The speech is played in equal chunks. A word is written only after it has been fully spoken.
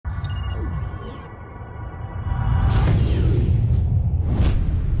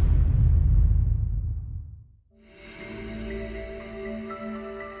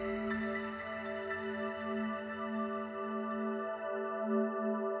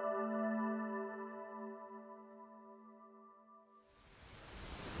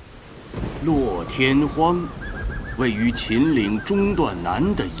落天荒位于秦岭中段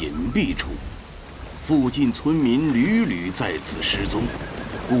南的隐蔽处，附近村民屡屡在此失踪，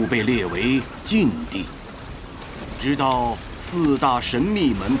故被列为禁地。直到4大神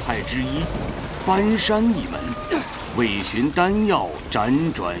秘门派之一搬山一门为寻丹药，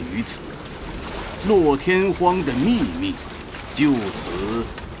辗转于此，落天荒的秘密就此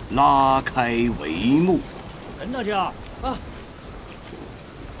拉开帷幕。跟到去啊！啊！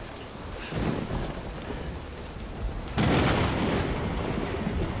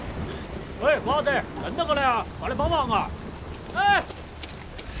喂，瓜子，跟到过来啊！快来帮忙啊！哎！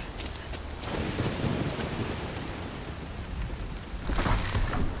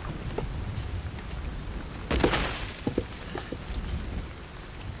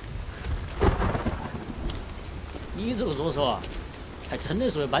你这个左手啊，还真的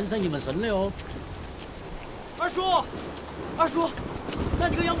是为搬山一门生的哦。二叔，二叔，那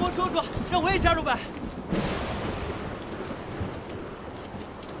你跟杨波说说，让我也加入呗。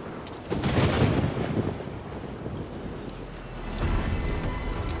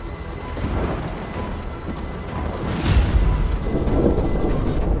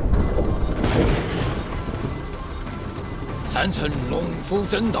3层龙虎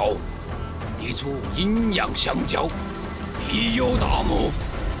争斗，地处阴阳相交，必有大幕。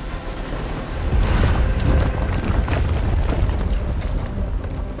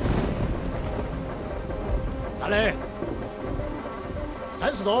大雷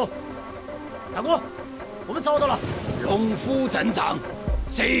，30度，大哥，我们找到了。龙虎阵仗，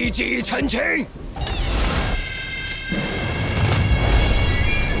随即澄清。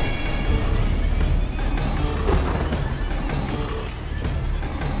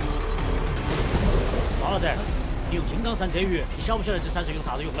老子，你用金刚山遮雨，你晓不晓得这山是用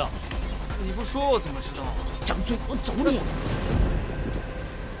啥子用的？你不说我怎么知道？犟嘴，我揍你！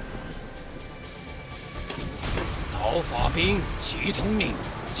刀法兵气统领，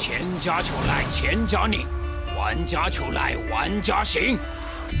千家求来千家宁，万家求来万家兴。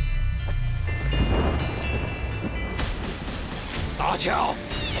大桥，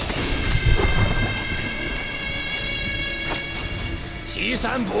西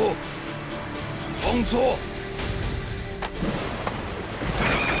3步，往左。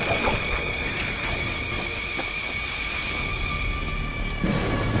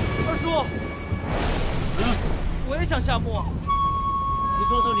二叔，我也想下墓。你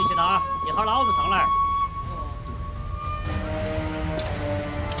左手力气大，一会儿老子上来。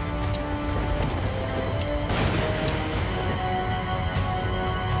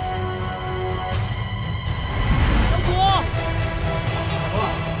杨博，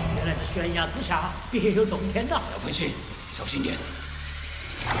原来这悬崖之下别有洞天呐！要分心，小心点。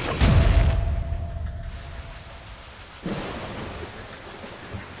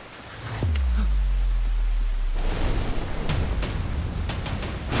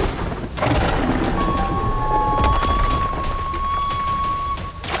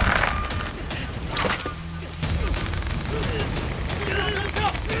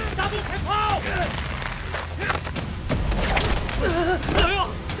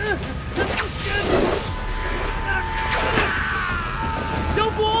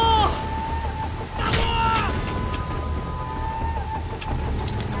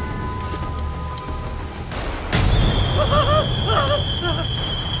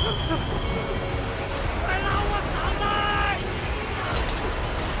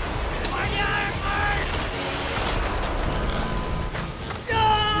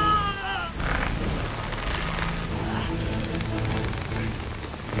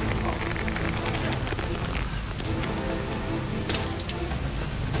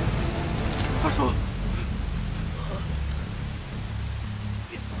二叔，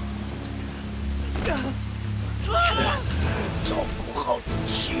朱雀，照顾好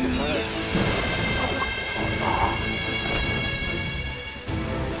妻儿，照顾好他。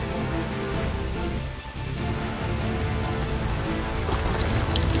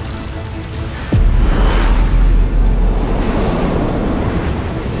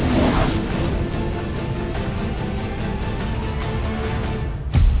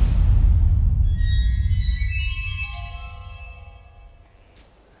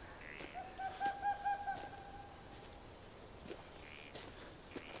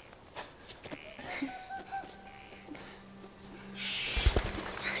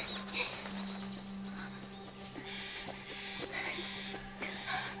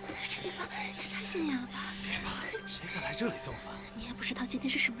现眼了吧？别怕，谁敢来这里送死？你也不知道今天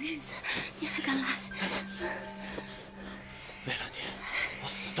是什么日子，你还敢来？为了你，我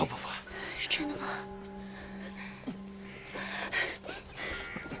死都不怕。真的吗？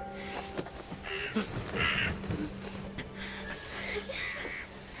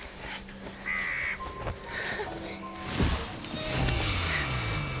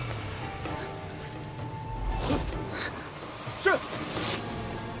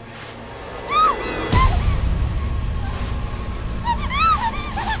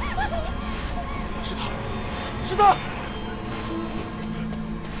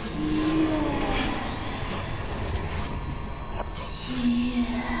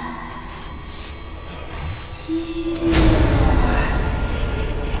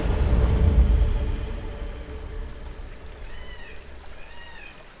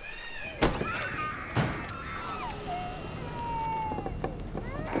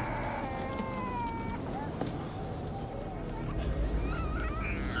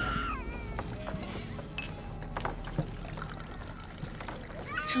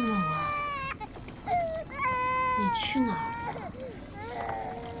这么晚，你去哪儿了？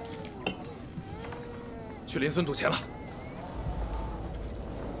去邻村赌钱了。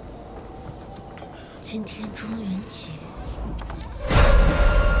今天中元节。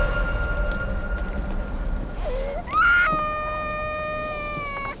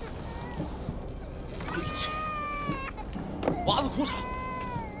 娃子哭啥？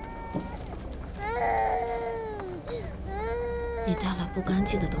你带了不干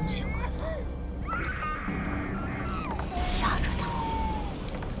净的东西回来，吓着他。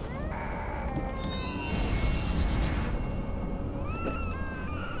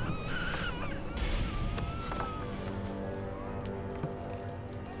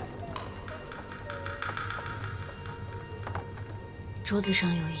桌子上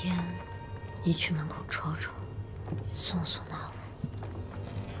有烟，你去门口抽抽。 送送那我。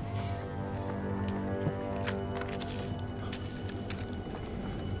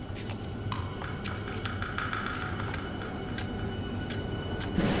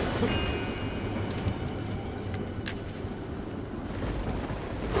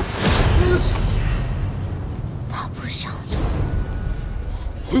他不想走，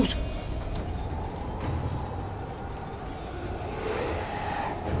回过去。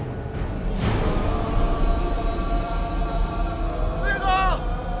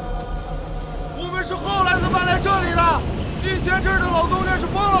 是后来才搬来这里的。以前这儿的老东家是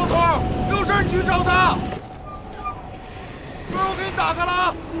疯老头，有事你去找他。门我给你打开了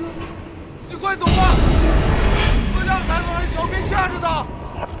啊，你快走吧。我家孩子还小，别吓着他。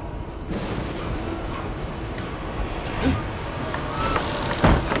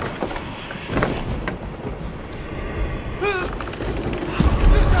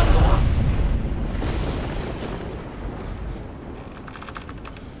别吓死我！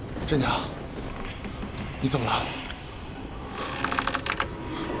镇长。 你怎么了？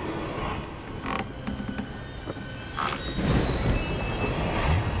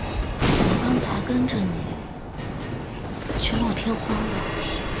我刚才跟着你去落天荒了。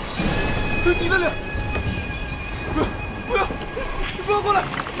你的脸！不要！你不要过来！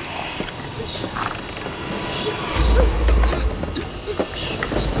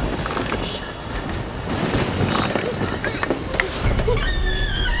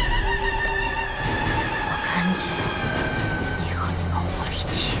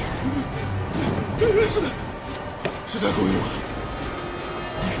是他勾引我的。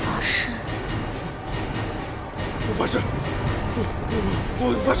你发誓？我发誓，我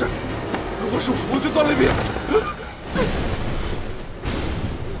发誓，如果是我就当了一遍。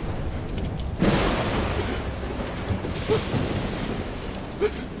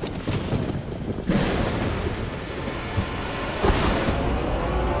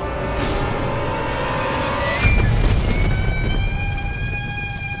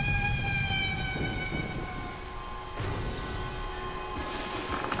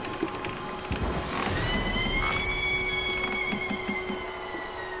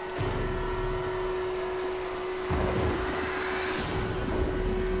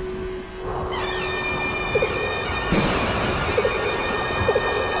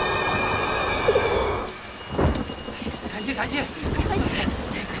赶紧！快些！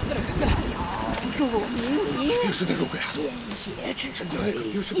开撕了！入冥冥，一定是那个鬼啊！见血之鬼，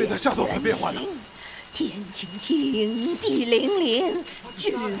肯定是被他吓到才变化的。天晴晴，地灵灵，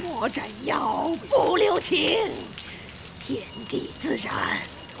巨魔斩妖不留情，天地自然，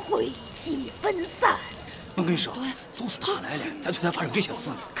晦气分散。我跟你说，就是他来了，咱才发生这些事。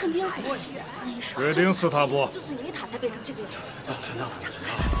肯定是我跟你说，确定是他不？就是因为他才变成这个样子。全当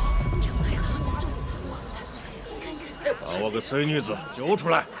把我个衰女子揪出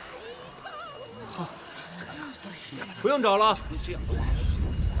来！好，不用找了。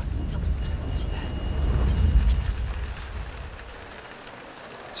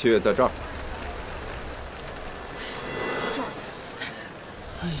妾在这儿。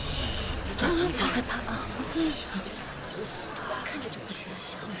别害怕啊！看着就不自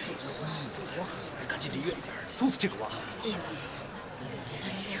信。赶紧离远点，就是这个娃。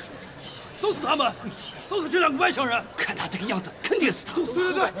都是他们，都是这两个外乡人。看他这个样子，肯定是他。对，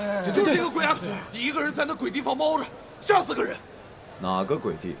就是这个鬼啊！一个人在那鬼地方猫着，吓死个人。哪个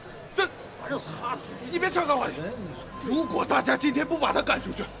鬼地？这，你别岔开话题。如果大家今天不把他赶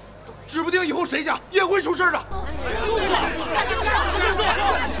出去，指不定以后谁家也会出事的。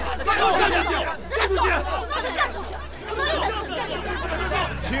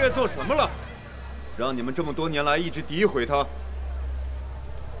妾做什么了？让你们这么多年来一直诋毁他。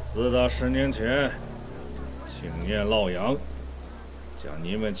自打10年前，青年老杨将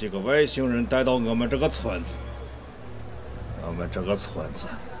你们几个外星人带到我们这个村子，我们这个村子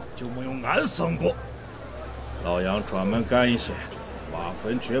就没有安生过。老杨专门干一些挖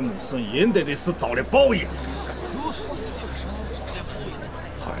坟掘墓损阴德的事遭了报应，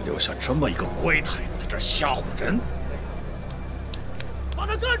还留下这么一个鬼胎在这吓唬人。把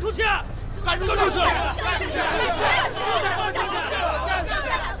他赶出去！赶出去！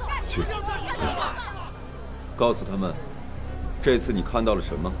去，不要怕，告诉他们，这次你看到了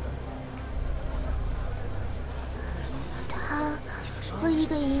什么？他和一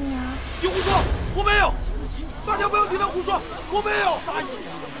个姨娘。你胡说！我没有！大家不要听他胡说！我没有！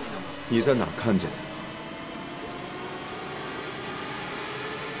你在哪儿看见的？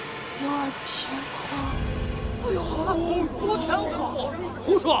落天荒。哎呦，落天荒！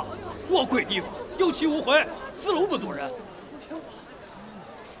胡说！我鬼地方，有气无回，死了那么多人。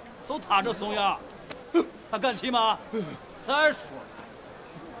就他这怂样，他敢去吗？再说，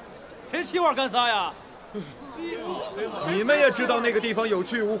谁去玩干啥呀？你们也知道那个地方有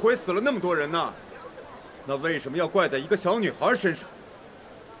去无回，死了那么多人呢，那为什么要怪在一个小女孩身上？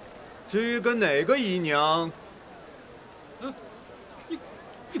至于跟哪个姨娘，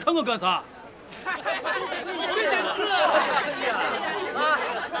你看我干啥？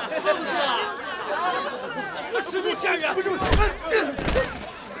我是你仙人，不是，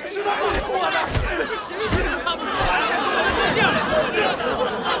是他们我的。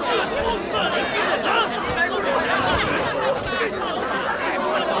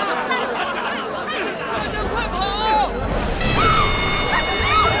快跑！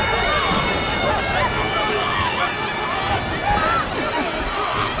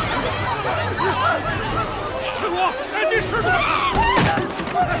陈果，赶紧使出他！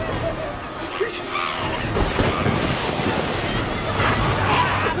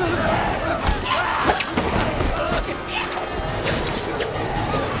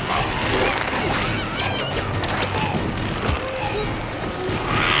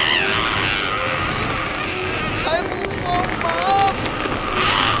还不帮忙！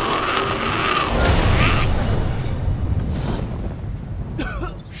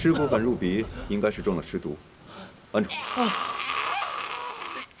尸骨粉入鼻，应该是中了尸毒，按住。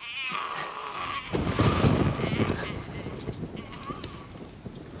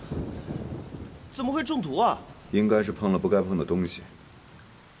怎么会中毒啊？应该是碰了不该碰的东西。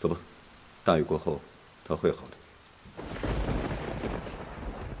走吧，大雨过后，他会好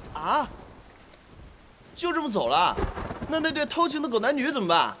的。啊？就这么走了？那对偷情的狗男女怎么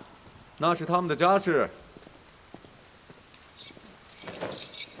办？那是他们的家事。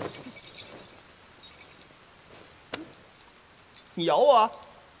你咬我啊！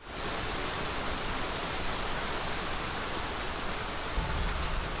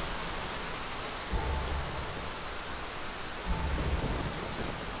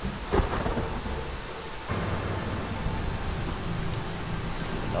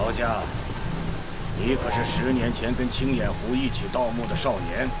老家，你可是10年前跟青眼狐一起盗墓的少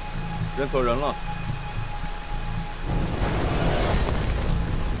年，认错人了。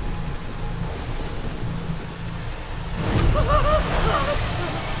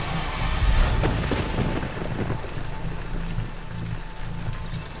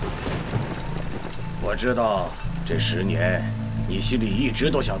我知道这10年，你心里一直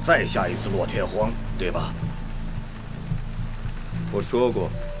都想再下一次落天荒，对吧？我说过，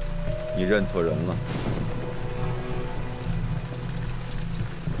你认错人了。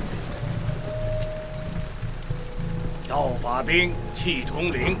道法兵，气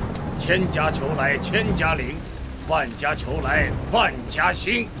统领，千家求来千家领，万家求来万家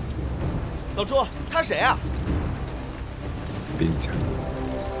兴。老朱，他谁啊？兵家。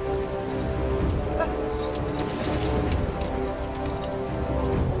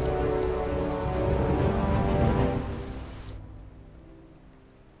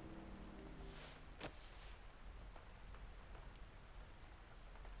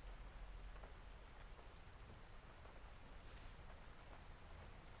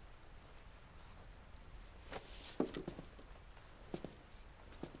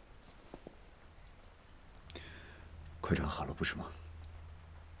快长好了，不是吗？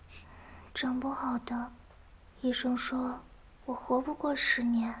长不好的，医生说我活不过10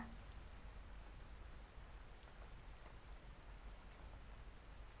年。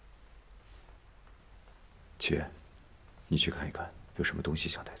姐，你去看一看，有什么东西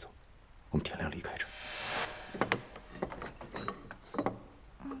想带走，我们天亮离开这儿。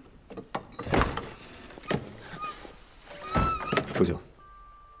出去。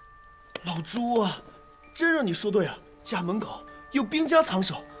老朱啊，真让你说对了，家门口有兵家藏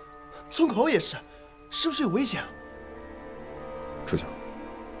守，村口也是，是不是有危险啊？出去，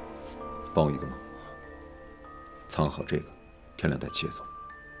帮我一个忙，藏好这个，天亮再切走。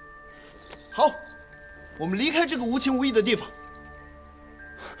好，我们离开这个无情无义的地方。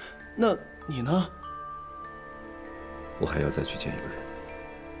那你呢？我还要再去见一个人。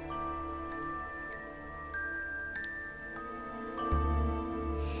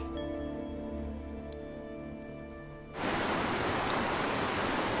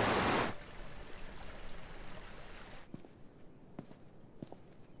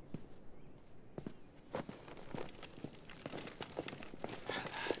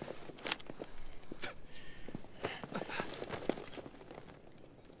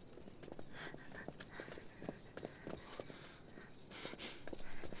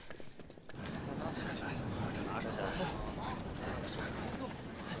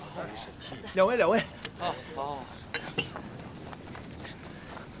 两位，好，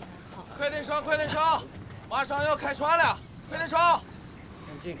快点上，马上要开船了，快点上！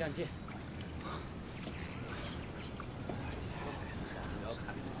赶紧！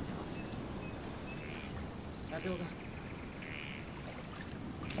来，给我看。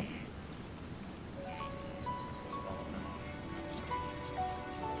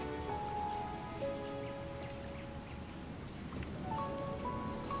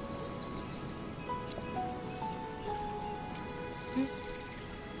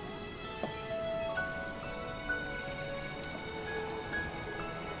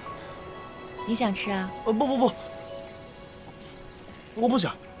你想吃啊？不，我不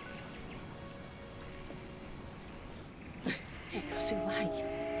想。碎蛙一样。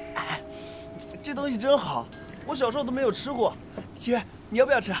哎，这东西真好，我小时候都没有吃过。七月，你要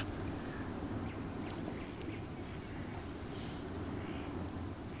不要吃？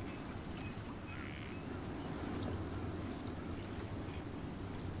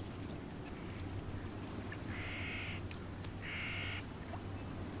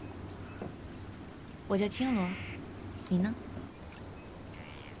我叫青罗，你呢？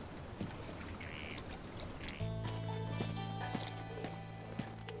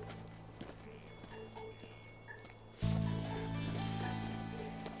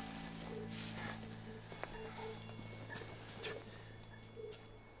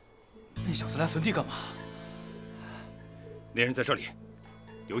那小子来坟地干嘛？那人在这里，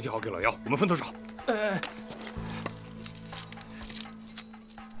邮寄好给老姚，我们分头找。哎。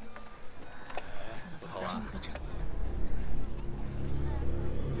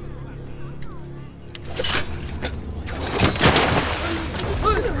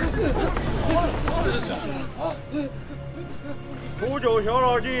 不久小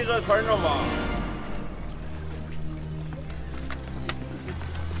老弟在船上吧？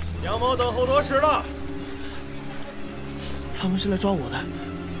杨某等候多时了。他们是来抓我的，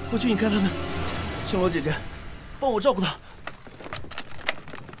我去引开他们。青罗姐姐，帮我照顾他。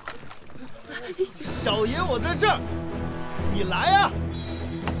小爷我在这儿，你来呀！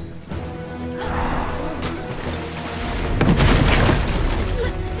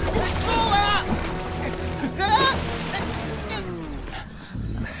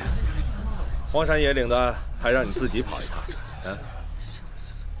 荒山野岭的，还让你自己跑一趟，啊？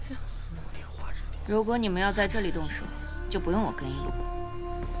如果你们要在这里动手，就不用我跟一路。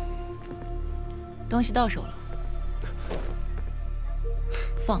东西到手了，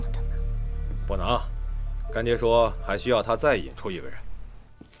放了他们。不能，干爹说还需要他再引出一个人。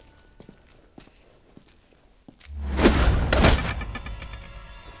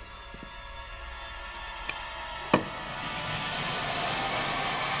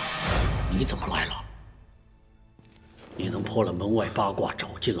你怎么来了？你能破了门外八卦找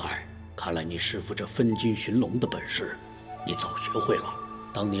进来，看来你师傅这分金寻龙的本事，你早学会了。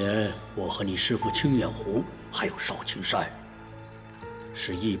当年我和你师傅青眼狐还有少青山，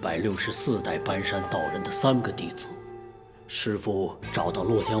是164代搬山道人的3个弟子。师傅找到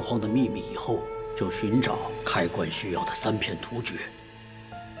落天荒的秘密以后，就寻找开棺需要的3片突诀，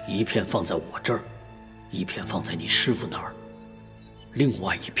一片放在我这儿，一片放在你师傅那儿，另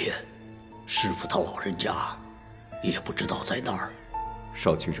外一片。 师傅他老人家也不知道在哪儿。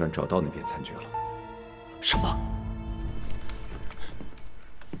少青山找到那片残诀了。什么？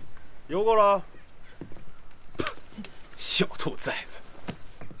邮过了。小兔崽子！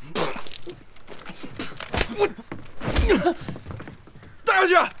我带回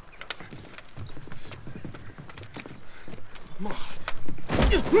去。妈的！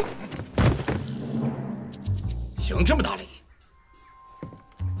行这么大礼？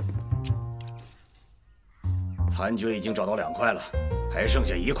 残诀已经找到2块了，还剩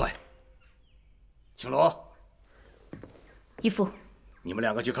下1块。青罗，义父，你们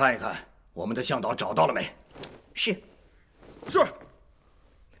2个去看一看，我们的向导找到了没？是。是。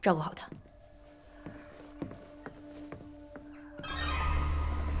照顾好他。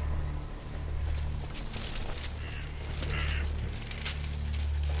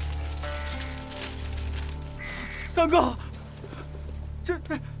三哥，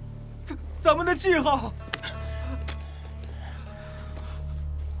咱们的记号。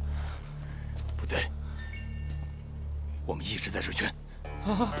不对，我们一直在水圈。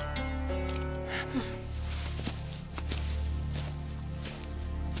啊！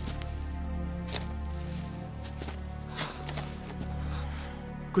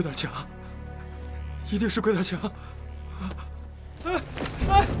鬼打墙，一定是鬼打墙！哎，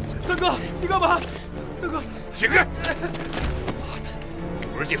三哥，你干嘛？三哥，起开！妈的，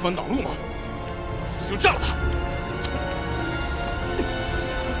不是借翻挡路吗？老子就炸了他！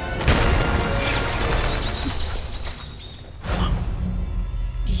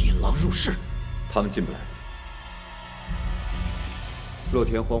你引狼入室，他们进不来。落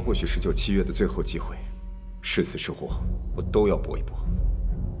天荒或许是救七月的最后机会，是死是活，我都要搏一搏。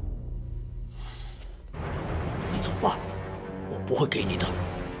 走吧，我不会给你的。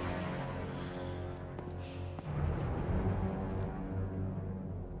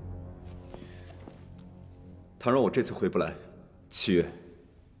倘若我这次回不来，七月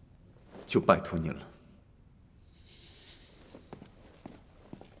就拜托您了。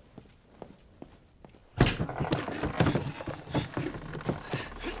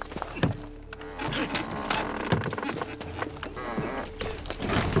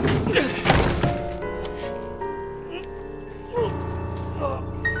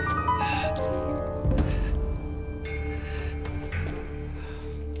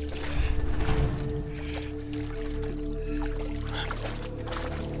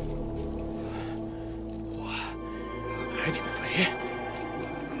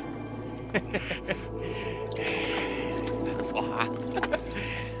不错啊！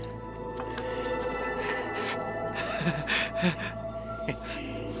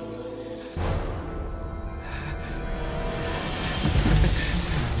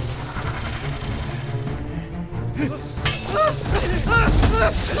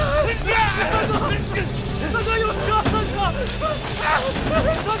三哥有车！三哥！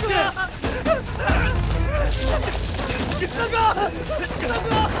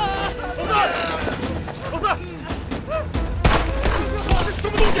老三！这什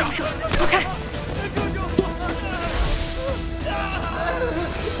么东西啊！走开！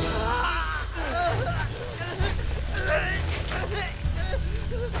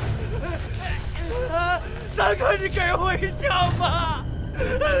三哥，你给我一枪吧！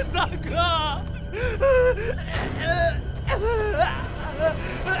三哥！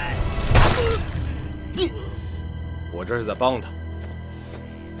我这是在帮他。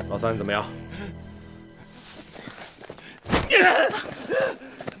老三怎么样？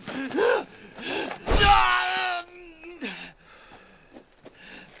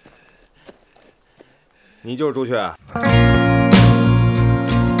你就是朱雀。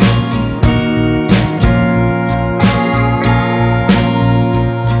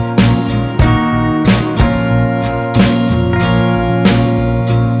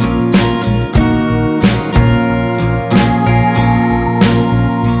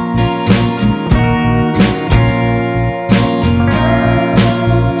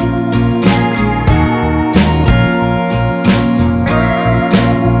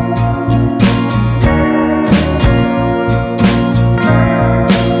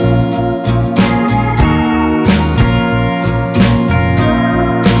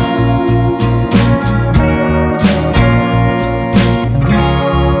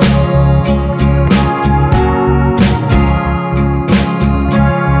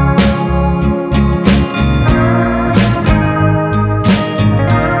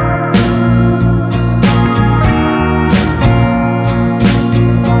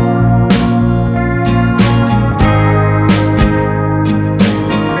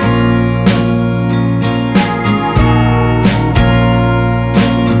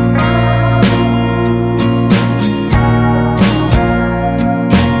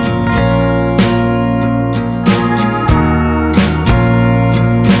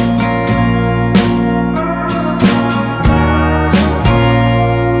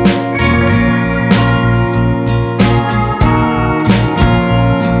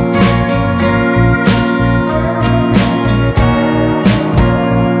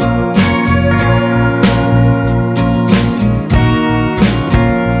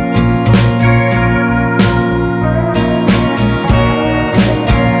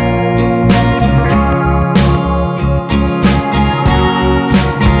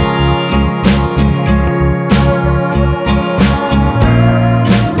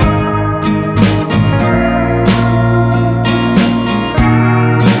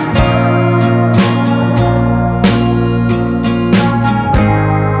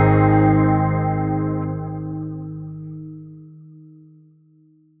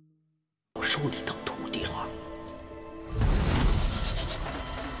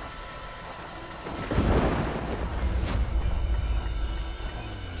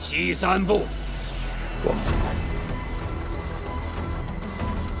西3步。王总，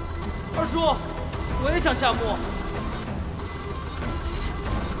二叔，我也想下墓。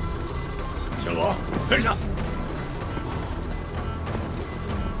小罗，跟上。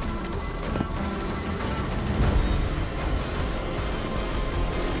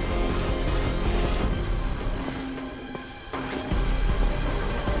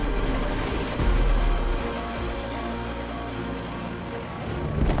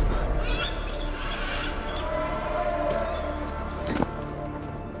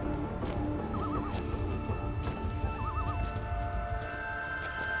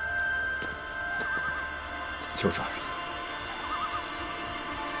就这儿。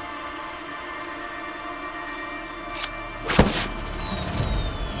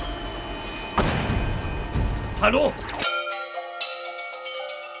海龙，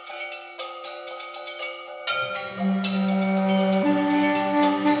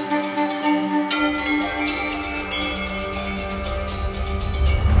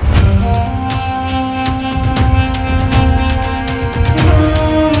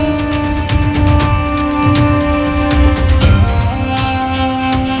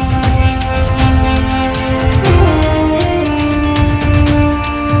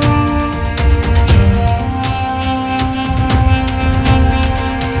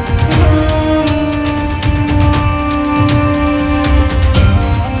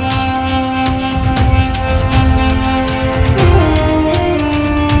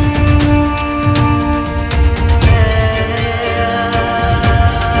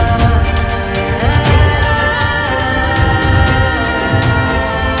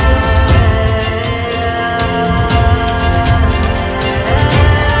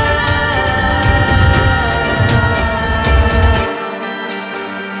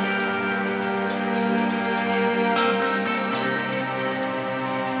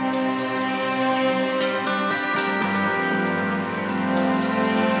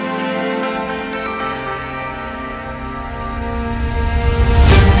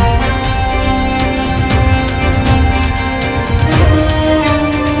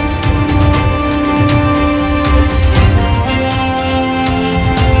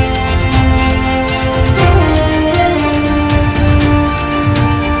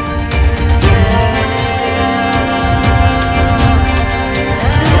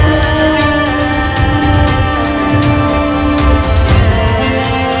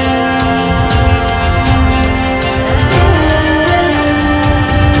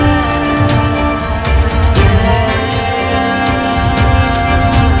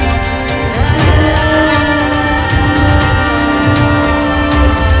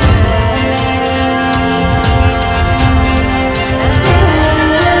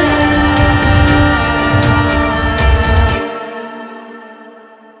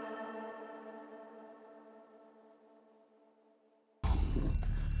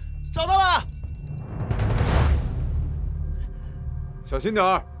找到了！小心点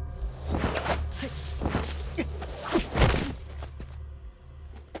儿。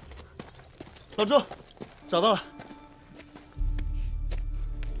老朱，找到了。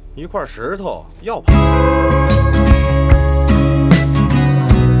一块石头要跑。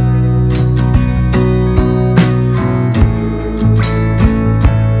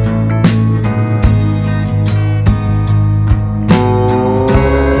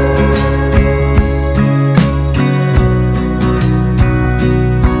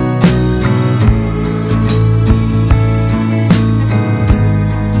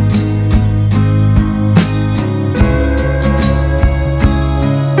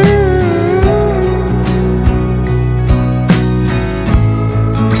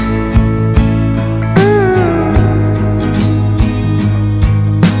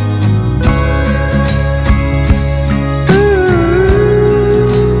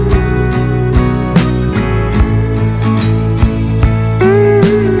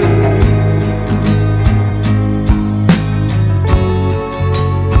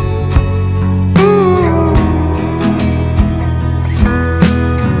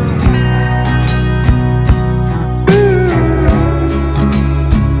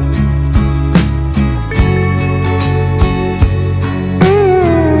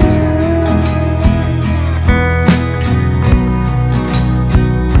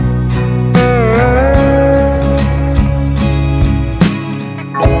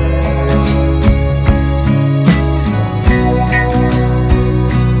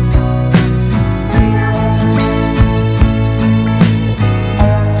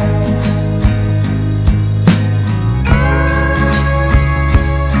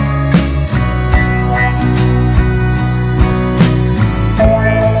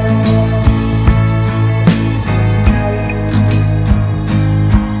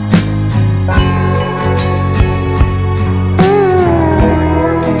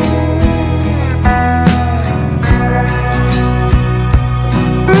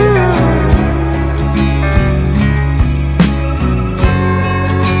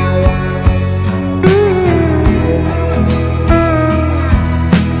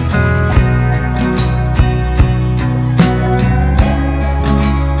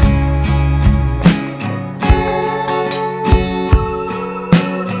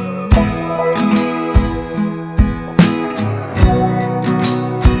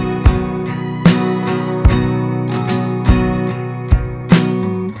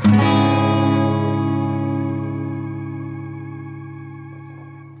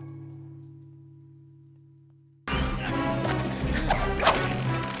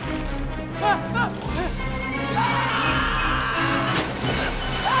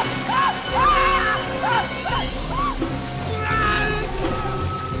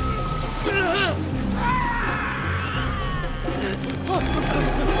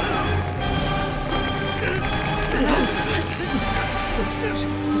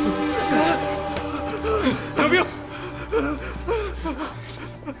有兵！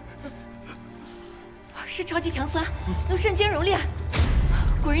是超级强酸，能瞬间熔裂。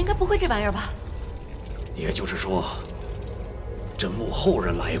鬼人应该不会这玩意儿吧？也就是说，真木后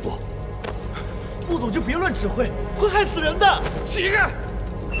人来过。不懂就别乱指挥，会害死人的。起开！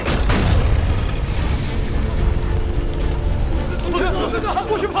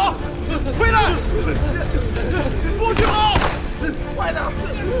不许跑！回来！不许跑！快点！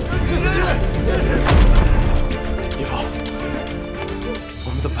义父，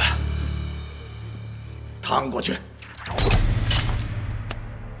我们怎么办？趟过去。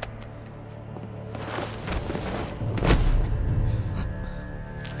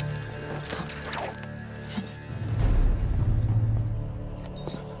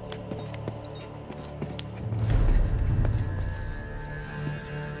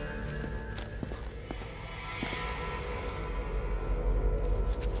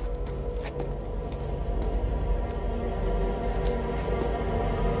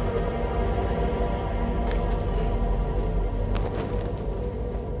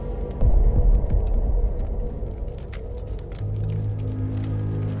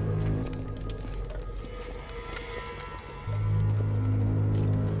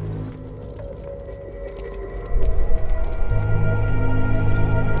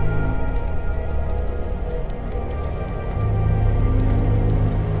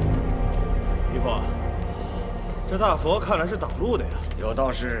这大佛看来是挡路的呀。有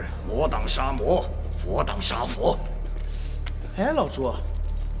道是魔挡杀魔，佛挡杀佛。哎，老朱，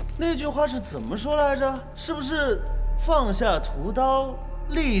那句话是怎么说来着？是不是放下屠刀，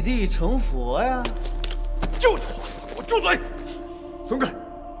立地成佛呀？就这话，给我住嘴！松开！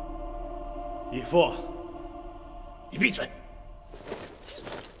义父，你闭嘴！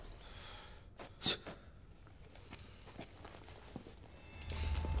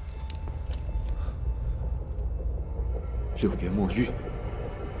六边墨玉，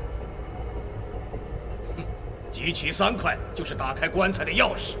集齐3块就是打开棺材的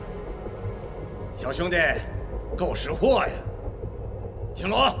钥匙。小兄弟，够识货呀！青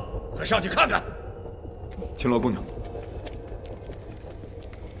罗，快上去看看。勤劳姑娘。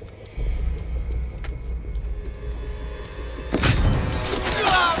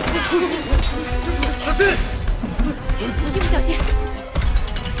小心！一不小心。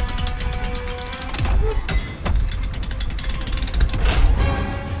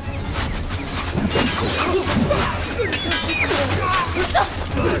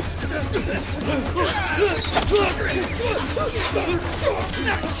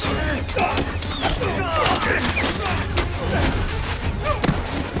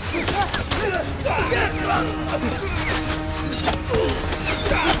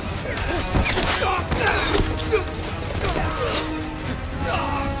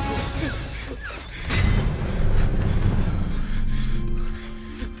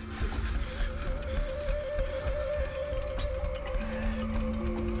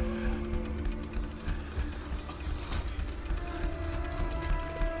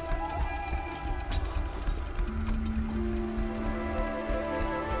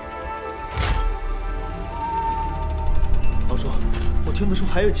老朱，我听得出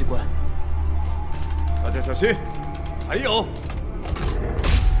还有几关。大家小心，还有。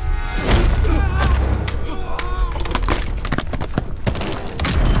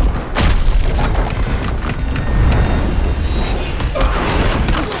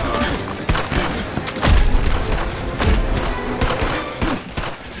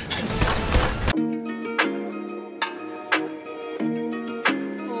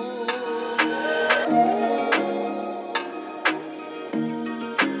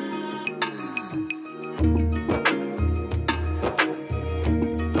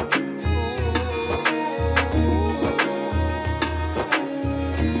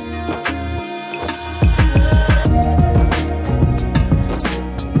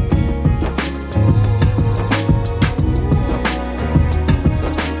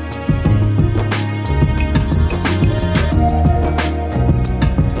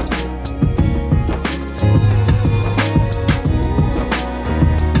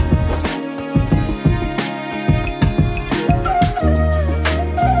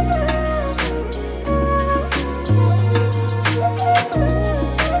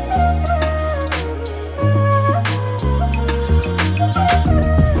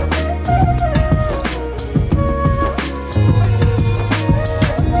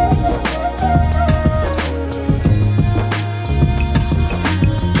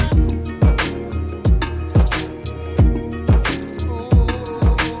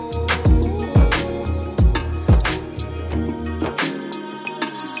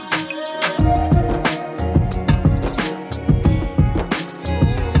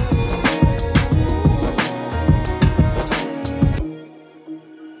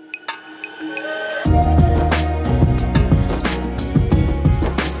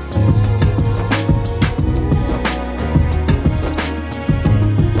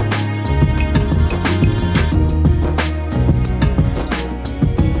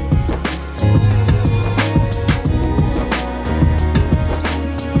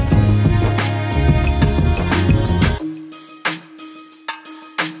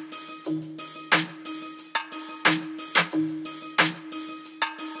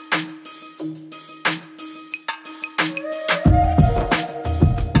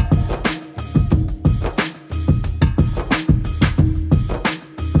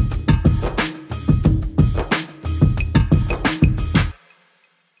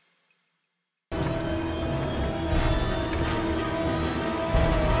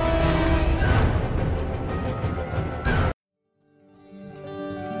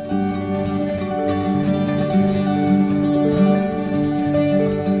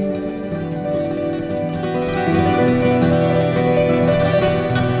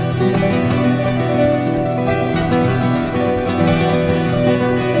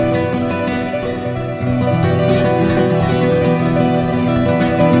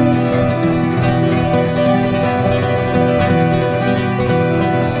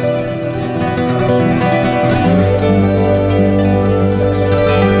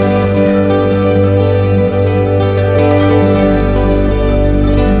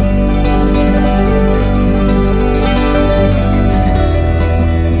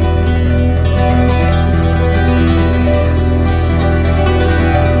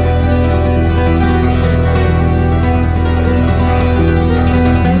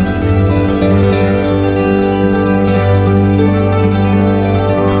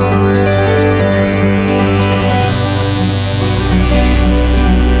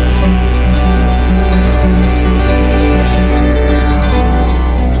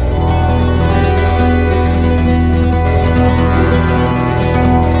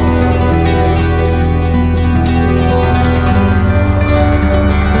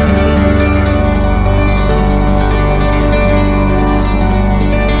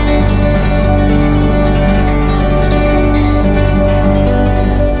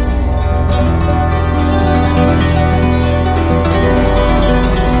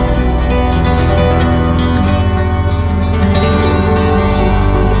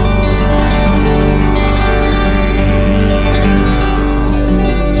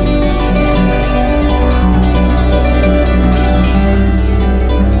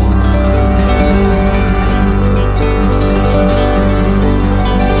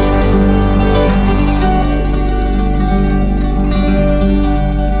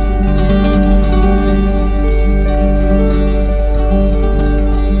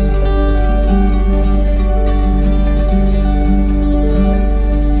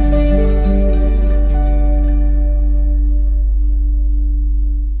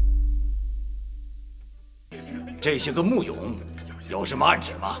这些个墓俑有什么暗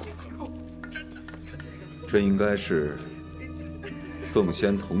指吗？这应该是宋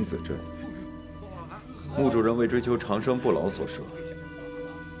仙童子阵，墓主人为追求长生不老所设。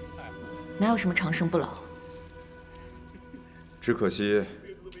哪有什么长生不老？只可惜，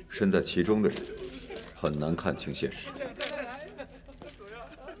身在其中的人很难看清现实。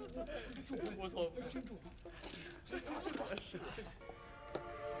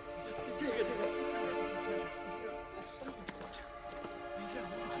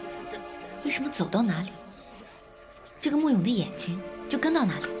为什么走到哪里，这个墓俑的眼睛就跟到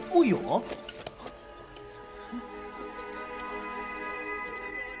哪里？墓俑？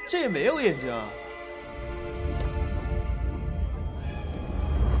这也没有眼睛啊！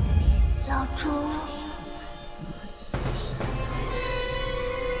老朱，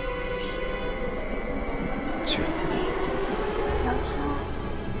去。老朱，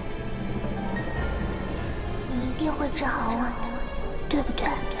你一定会治好我的，对不对？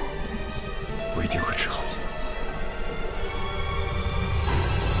我一定会治好你的。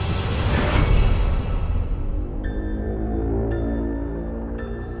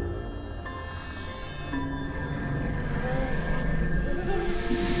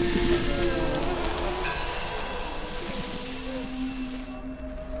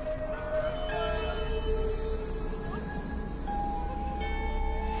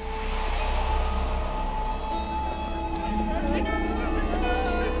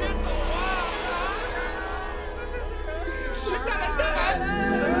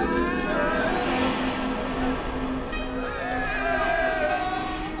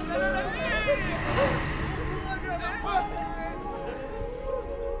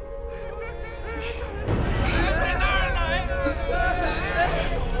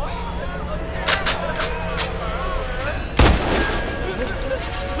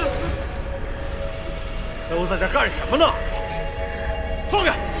都在这干什么呢？放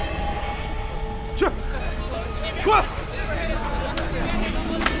开！去，滚！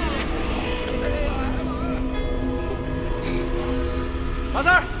马四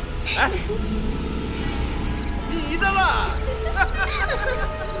儿，来，你的了！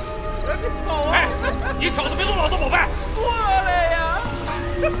好啊！哎，你小子别动老子宝贝！过来呀！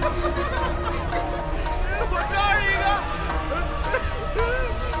我这儿一个。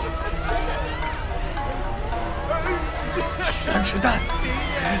玄池丹，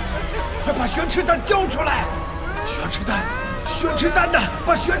快把玄池丹交出来！玄池丹，玄池丹的，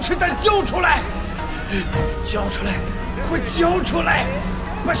把玄池丹交出来！交出来，快交出来！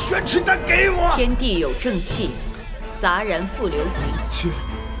把玄池丹给我！天地有正气，杂然复流行。去。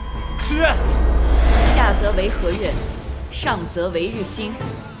下则为和刃，上则为日星。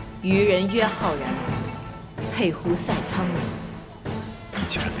愚人曰浩然，沛乎塞苍冥。你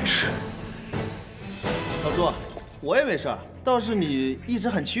竟然没事？老朱，我也没事，倒是你一直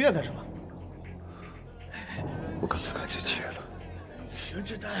喊七月干什么？我刚才看见七月了。玄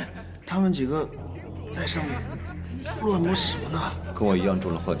之丹，他们几个在上面乱摸什么呢？跟我一样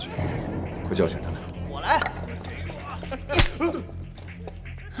中了幻觉，快叫醒他们！我来。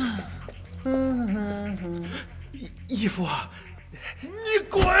义父，你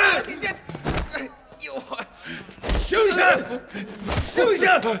滚！哎呦，醒醒！醒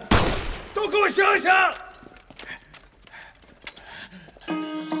醒！都给我醒醒！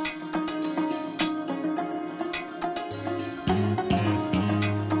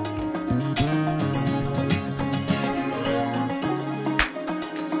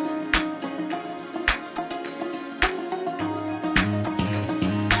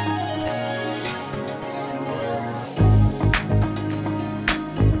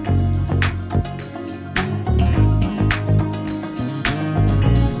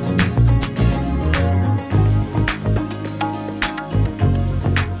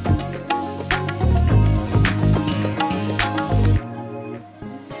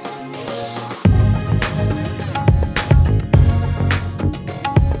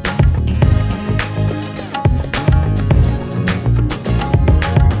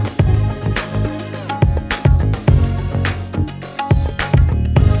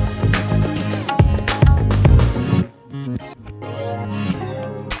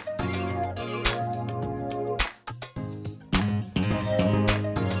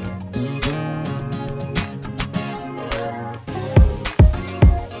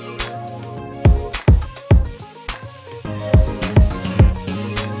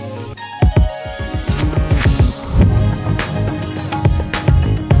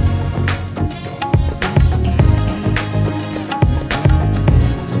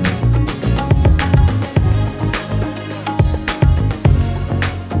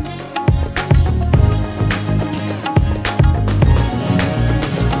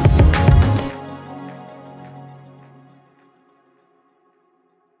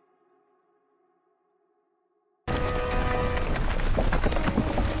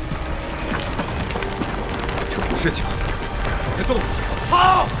事情，再动！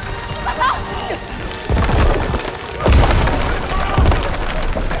跑！快跑！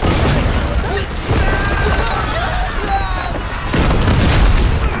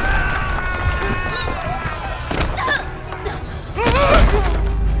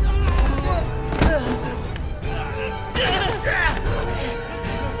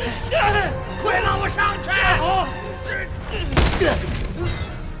快让我上去！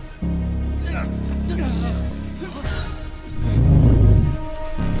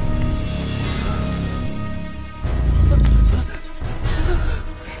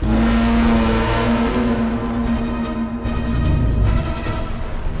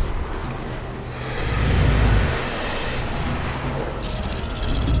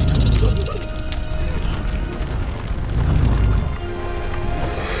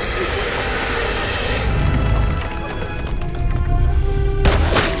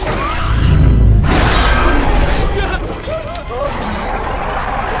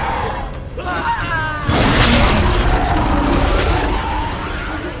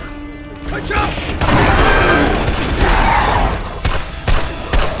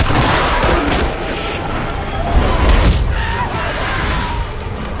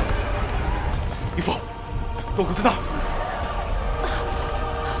洞口在那儿。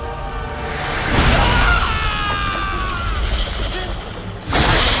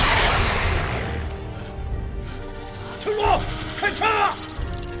城主，开枪啊！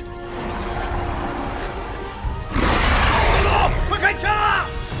城主，快开枪啊！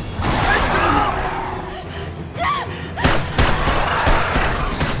开枪！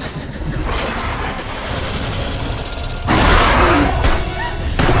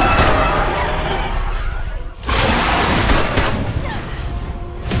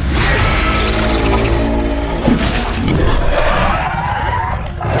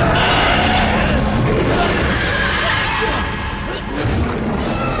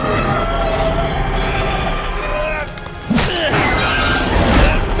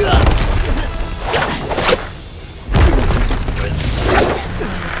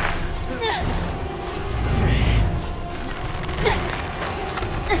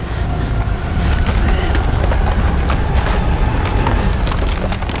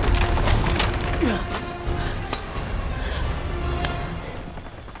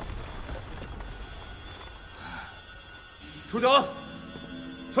 楚九，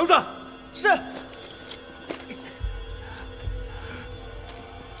绳子。是。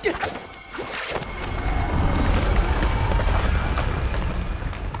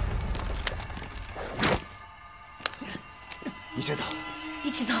你先走。一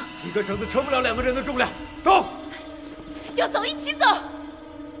起走。一根绳子撑不了2个人的重量，走。要走一起走。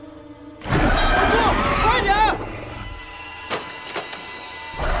老朱，快点！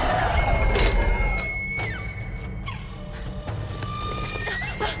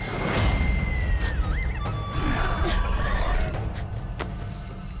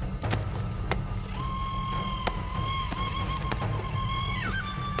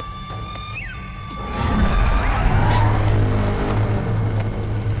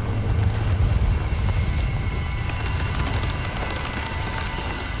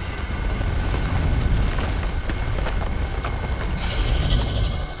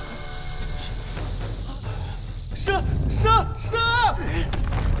 射！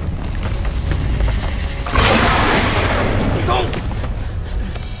走！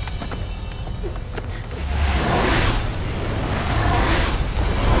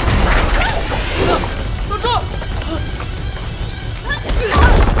老朱！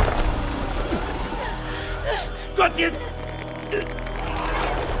抓紧！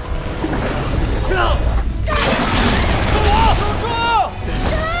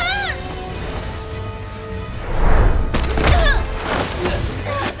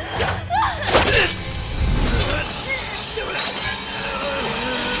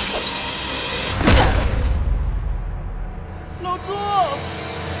 老朱，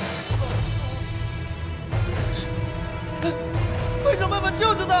快想办法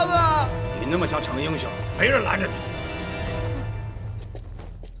救救他们！你那么想逞英雄，没人拦着你。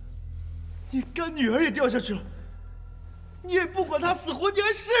你干女儿也掉下去了，你也不管她死活，你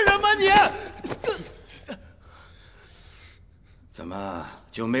还是人吗你？怎么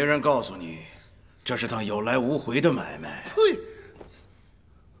就没人告诉你，这是趟有来无回的买卖？呸！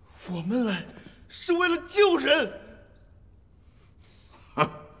我们来是为了救人。 哼，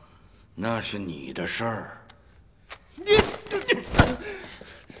那是你的事儿。你，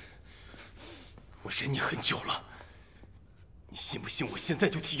我忍你很久了，你信不信我现在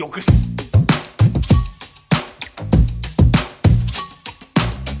就替姚哥上？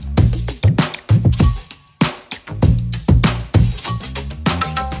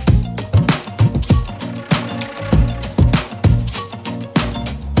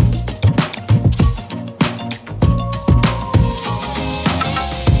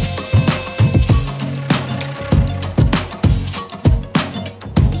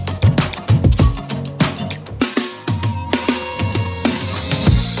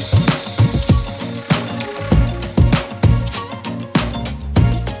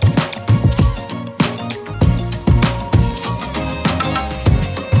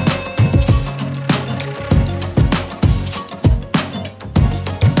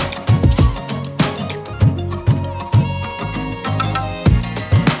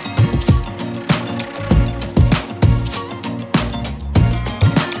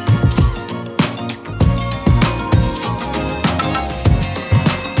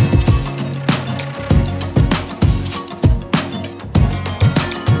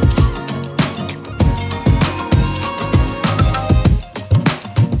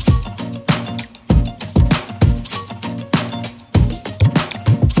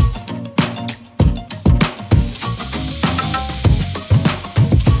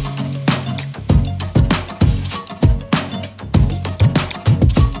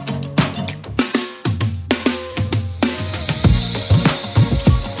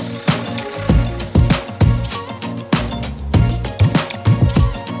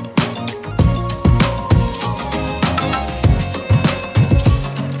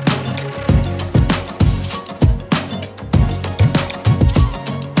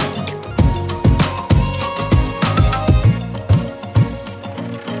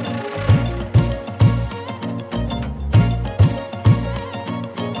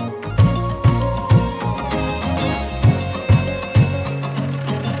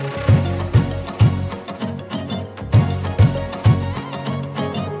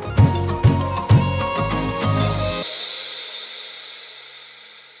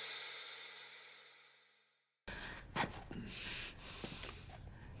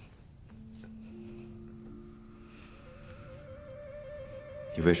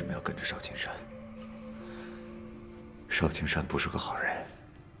你为什么要跟着邵青山？邵青山不是个好人。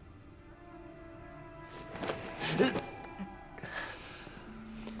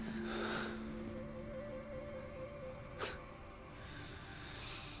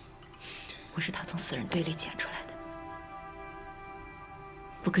我是他从死人堆里捡出来的，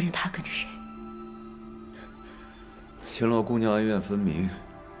不跟着他跟着谁？秦洛姑娘恩怨分明，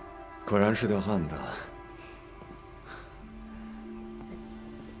果然是条汉子。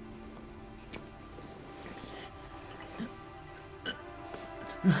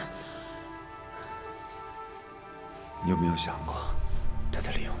你有没有想过，他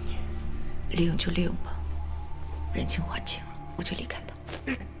在利用你？利用就利用吧，人情还清了，我就离开他。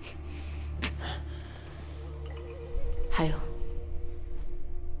还有，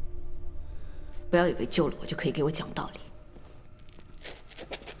不要以为救了我就可以给我讲道理。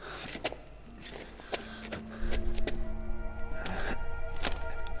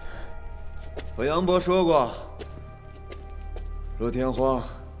我杨伯说过，落天荒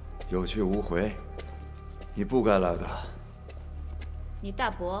有去无回，你不该来的。你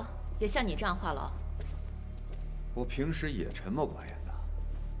大伯也像你这样话痨？我平时也沉默寡言的。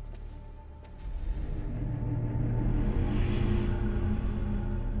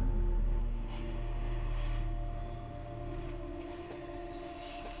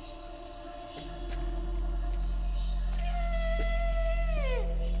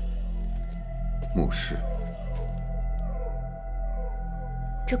墓室，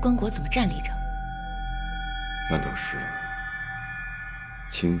这棺椁怎么站立着？难道是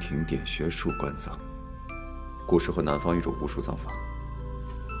蜻蜓点穴术棺葬？古时候南方一种巫术葬法。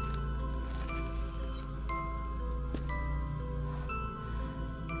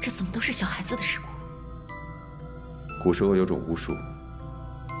这怎么都是小孩子的事故？古时候有种巫术，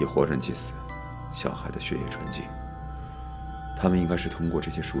以活人祭祀，小孩的血液纯净。他们应该是通过这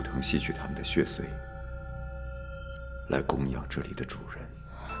些树藤吸取他们的血髓，来供养这里的主人。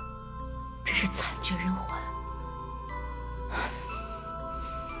这是惨绝人寰。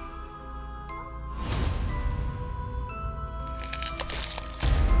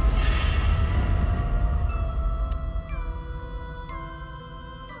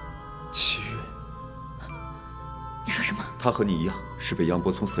七月，你说什么？他和你一样，是被杨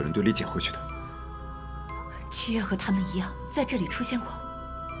伯从死人堆里捡回去的。七月和他们一样，在这里出现过。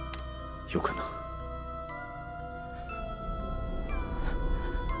有可能。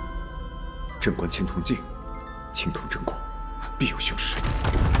镇关青铜镜，青铜镇关，必有凶事。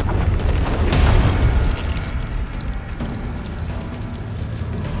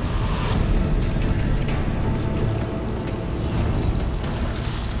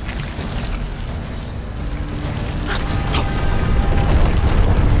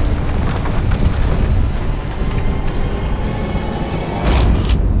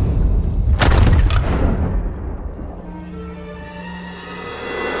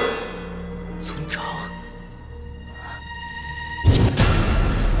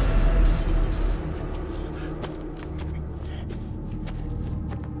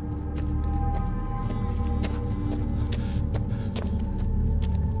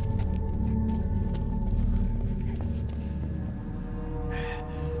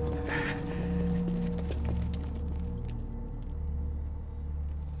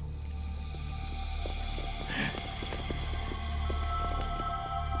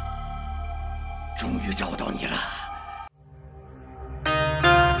终于找到你了。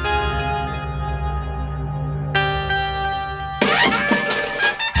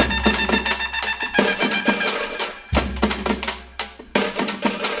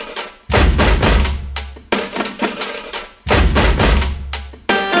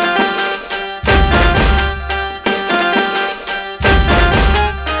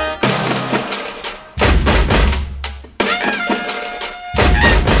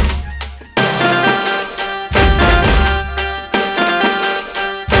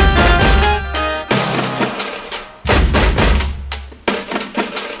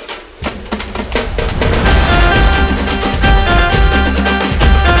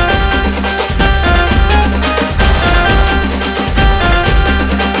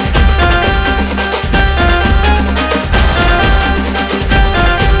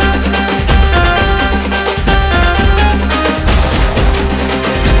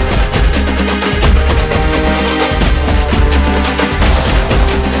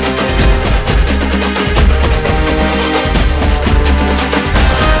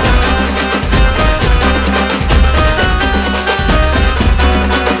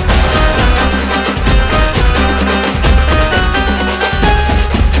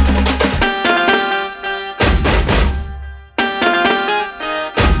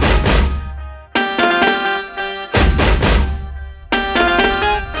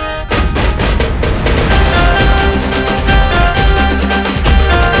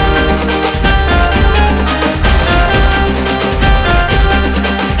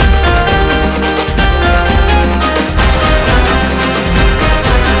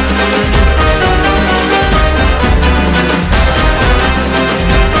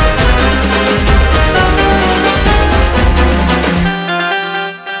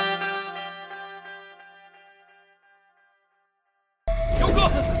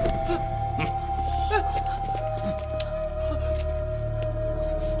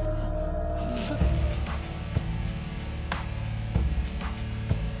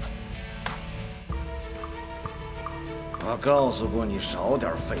他告诉过你少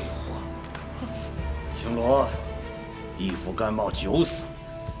点废话。青罗，义父甘冒九死，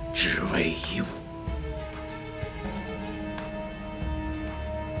只为一物。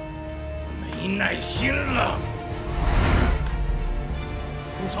没耐心了。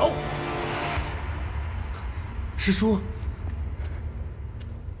住手！师叔，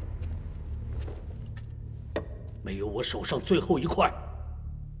没有我手上最后一块，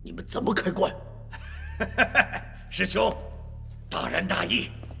你们怎么开棺？师兄，大仁大义。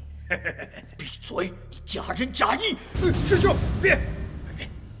闭嘴！你假仁假义！师兄，别！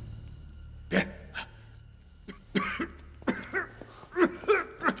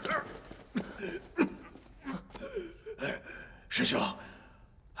师兄，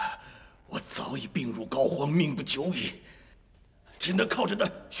我早已病入膏肓，命不久矣，只能靠着那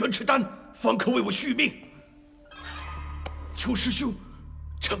玄池丹，方可为我续命。求师兄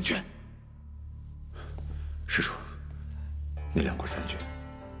成全。师叔，那2块残缺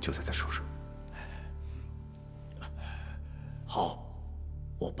就在他手上。好，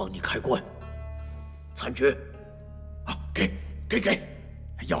我帮你开棺。残缺，啊，给，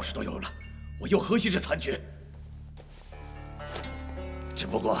钥匙都有了，我又何惜这残缺？只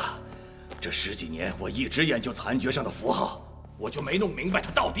不过，这10几年我一直研究残缺上的符号，我就没弄明白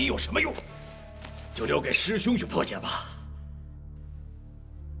它到底有什么用，就留给师兄去破解吧。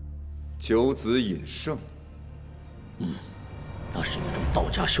九子引圣。那是一种道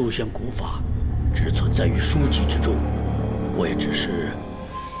家修仙古法，只存在于书籍之中。我也只是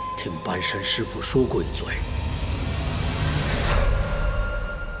听搬山师傅说过一嘴。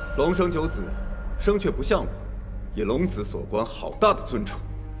龙生九子，生却不像我，以龙子所观，好大的尊崇。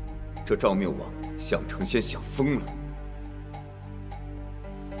这赵谬王想成仙想疯了。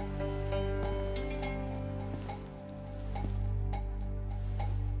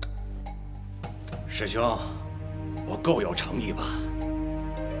师兄，我够有诚意吧？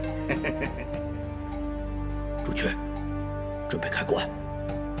朱雀，准备开棺。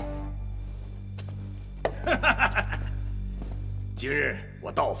今日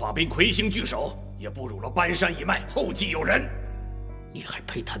我道法兵魁星聚首，也步入了搬山一脉，后继有人。你还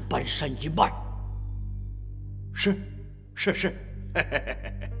配谈搬山一脉？是。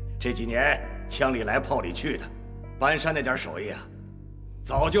这几年枪里来炮里去的，搬山那点手艺啊，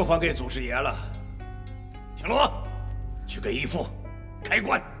早就还给祖师爷了。青罗，去给义父开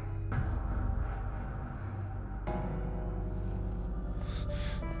棺。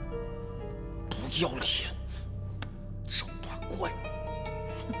不要脸，丑八怪！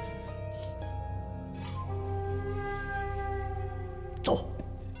走。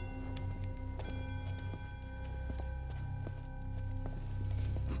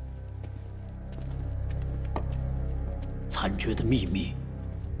残缺的秘密，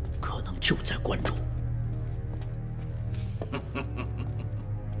可能就在棺中。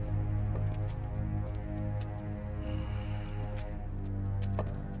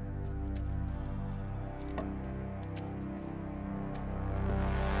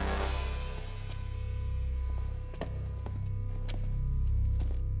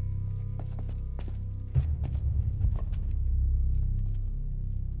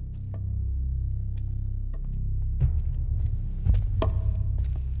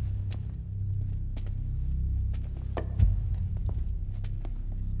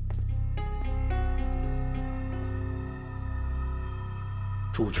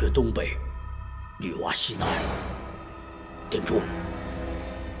朱雀东北，女娲西南。点烛。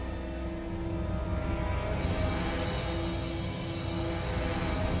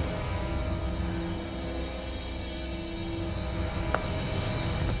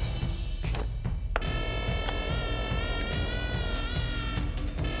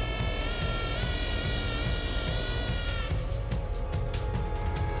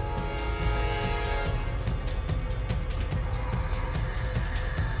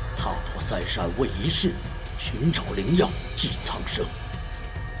三山为一事，寻找灵药济苍生。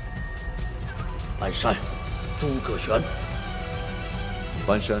搬山，诸葛玄。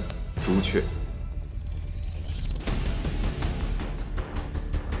搬山，朱雀。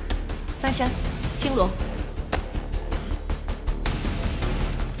搬山，青罗。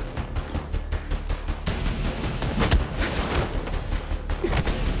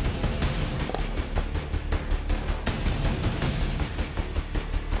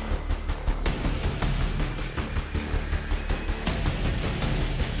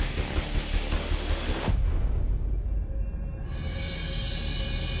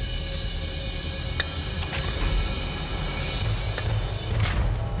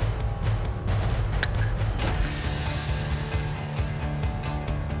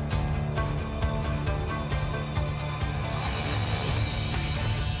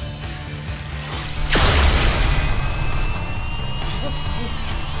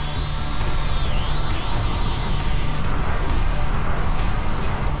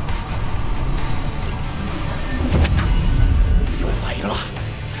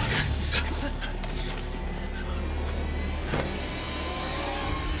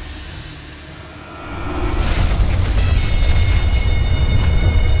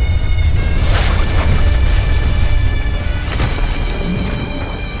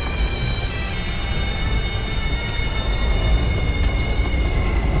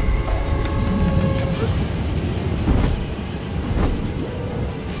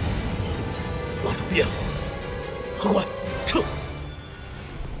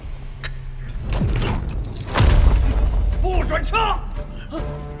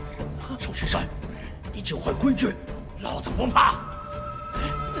少青山，你竟坏规矩，老子不怕。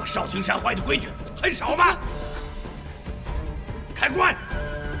我少青山坏的规矩很少吗？开棺！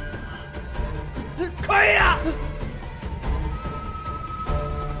可以呀。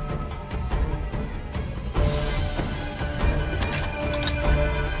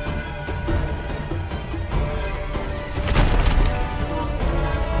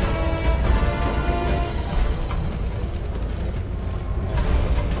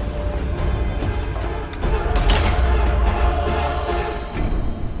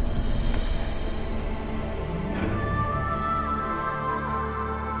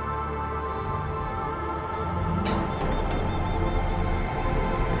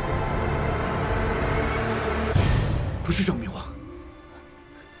不是赵明王，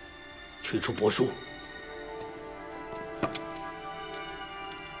取出帛书。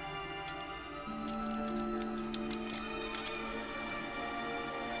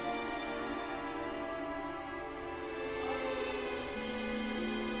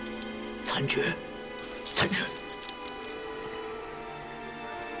残缺，残缺。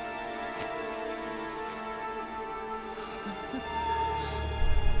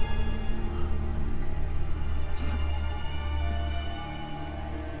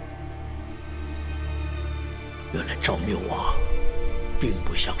原来赵缪王并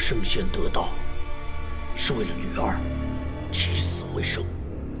不想升仙得道，是为了女儿起死回生。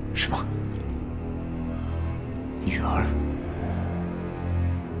什么？女儿？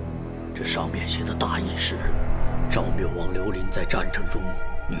这上面写的大意是：赵缪王刘琳在战争中，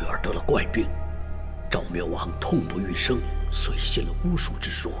女儿得了怪病，赵缪王痛不欲生，遂信了巫术之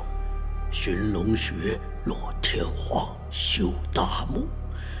说，寻龙穴落天荒，修大墓，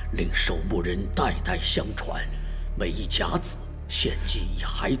令守墓人代代相传。每一甲子献祭一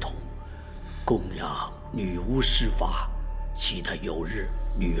孩童，供养女巫施法，期待有日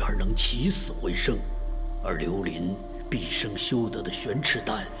女儿能起死回生。而刘琳毕生修得的玄池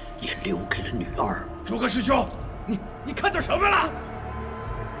丹也留给了女儿。诸葛师兄，你看到什么了？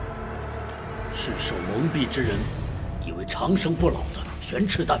是受蒙蔽之人以为长生不老的玄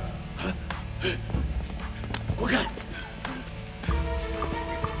池丹。滚开！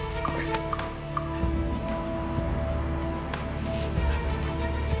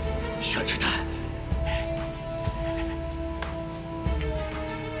玄池丹，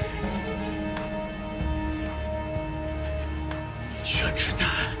玄池丹。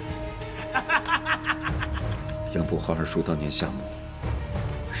杨博和二叔当年下墓，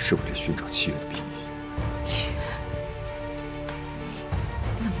是为了寻找契约的秘密。契约？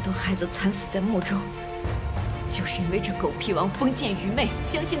那么多孩子惨死在墓中，就是因为这狗屁王封建愚昧，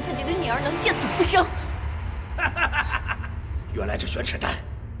相信自己的女儿能借此复生。原来这玄池丹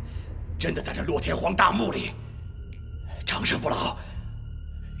真的在这落天荒大墓里长生不老，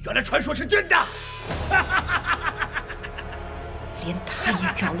原来传说是真的。连他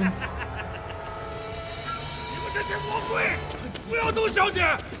也着了魔。你们这些魔鬼，不要动小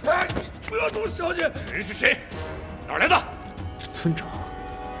姐！不要动小姐！人是谁？哪儿来的？村长。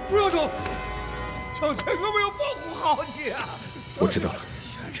不要动！小姐可没有保护好你啊！我知道了，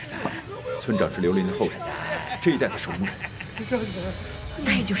村长是刘琳的后人，这一代的守墓人。小姐。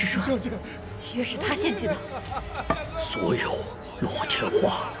那也就是说，契约是他献祭的。所有落天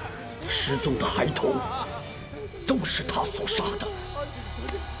荒失踪的孩童，都是他所杀的。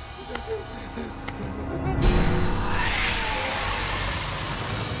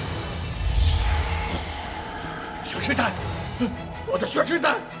玄池丹，我的玄池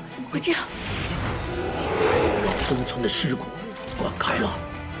丹！怎么会这样？让封存的尸骨灌开了，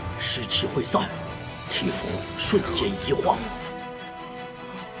尸气会散，体肤瞬间移化。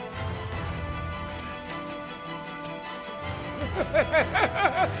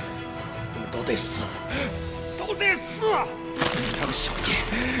你们都得死，都得死！让小姐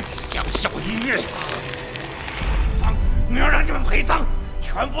香消玉殒，葬没有让你们陪葬，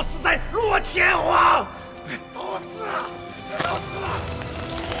全部死在落天荒，都死，都死了！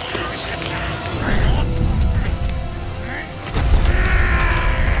都死！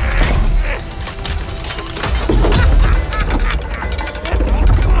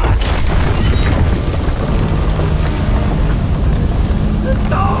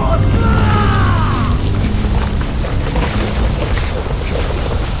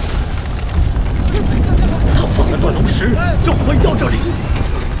他放了断龙石，要毁掉这里。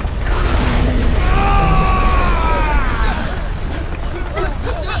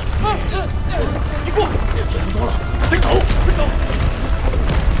一过，时间不多了，快走，快走！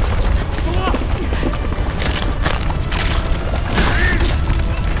走啊！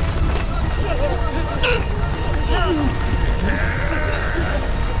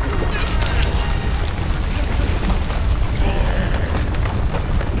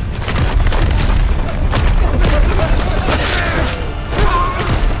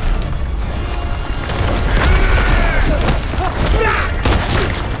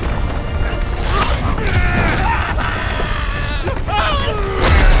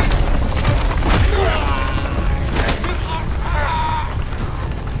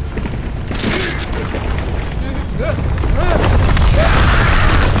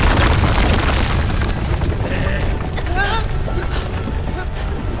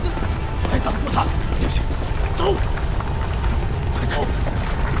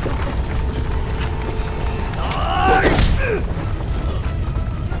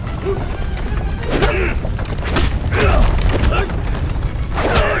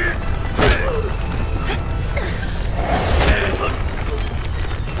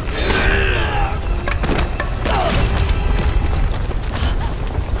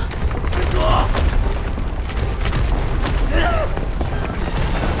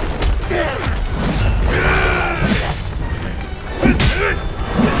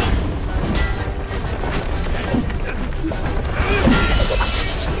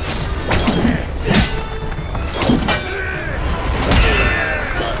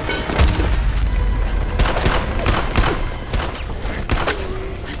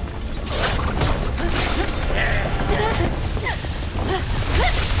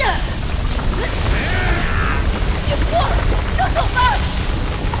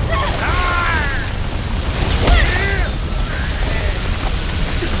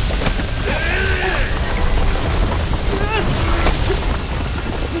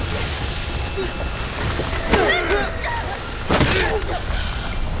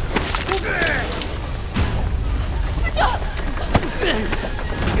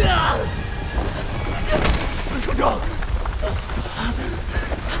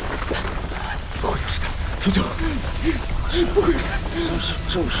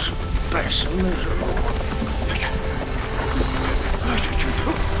正是拜神的人物，拜神求求，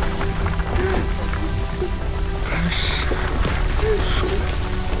拜神说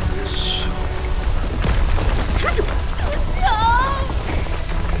求求。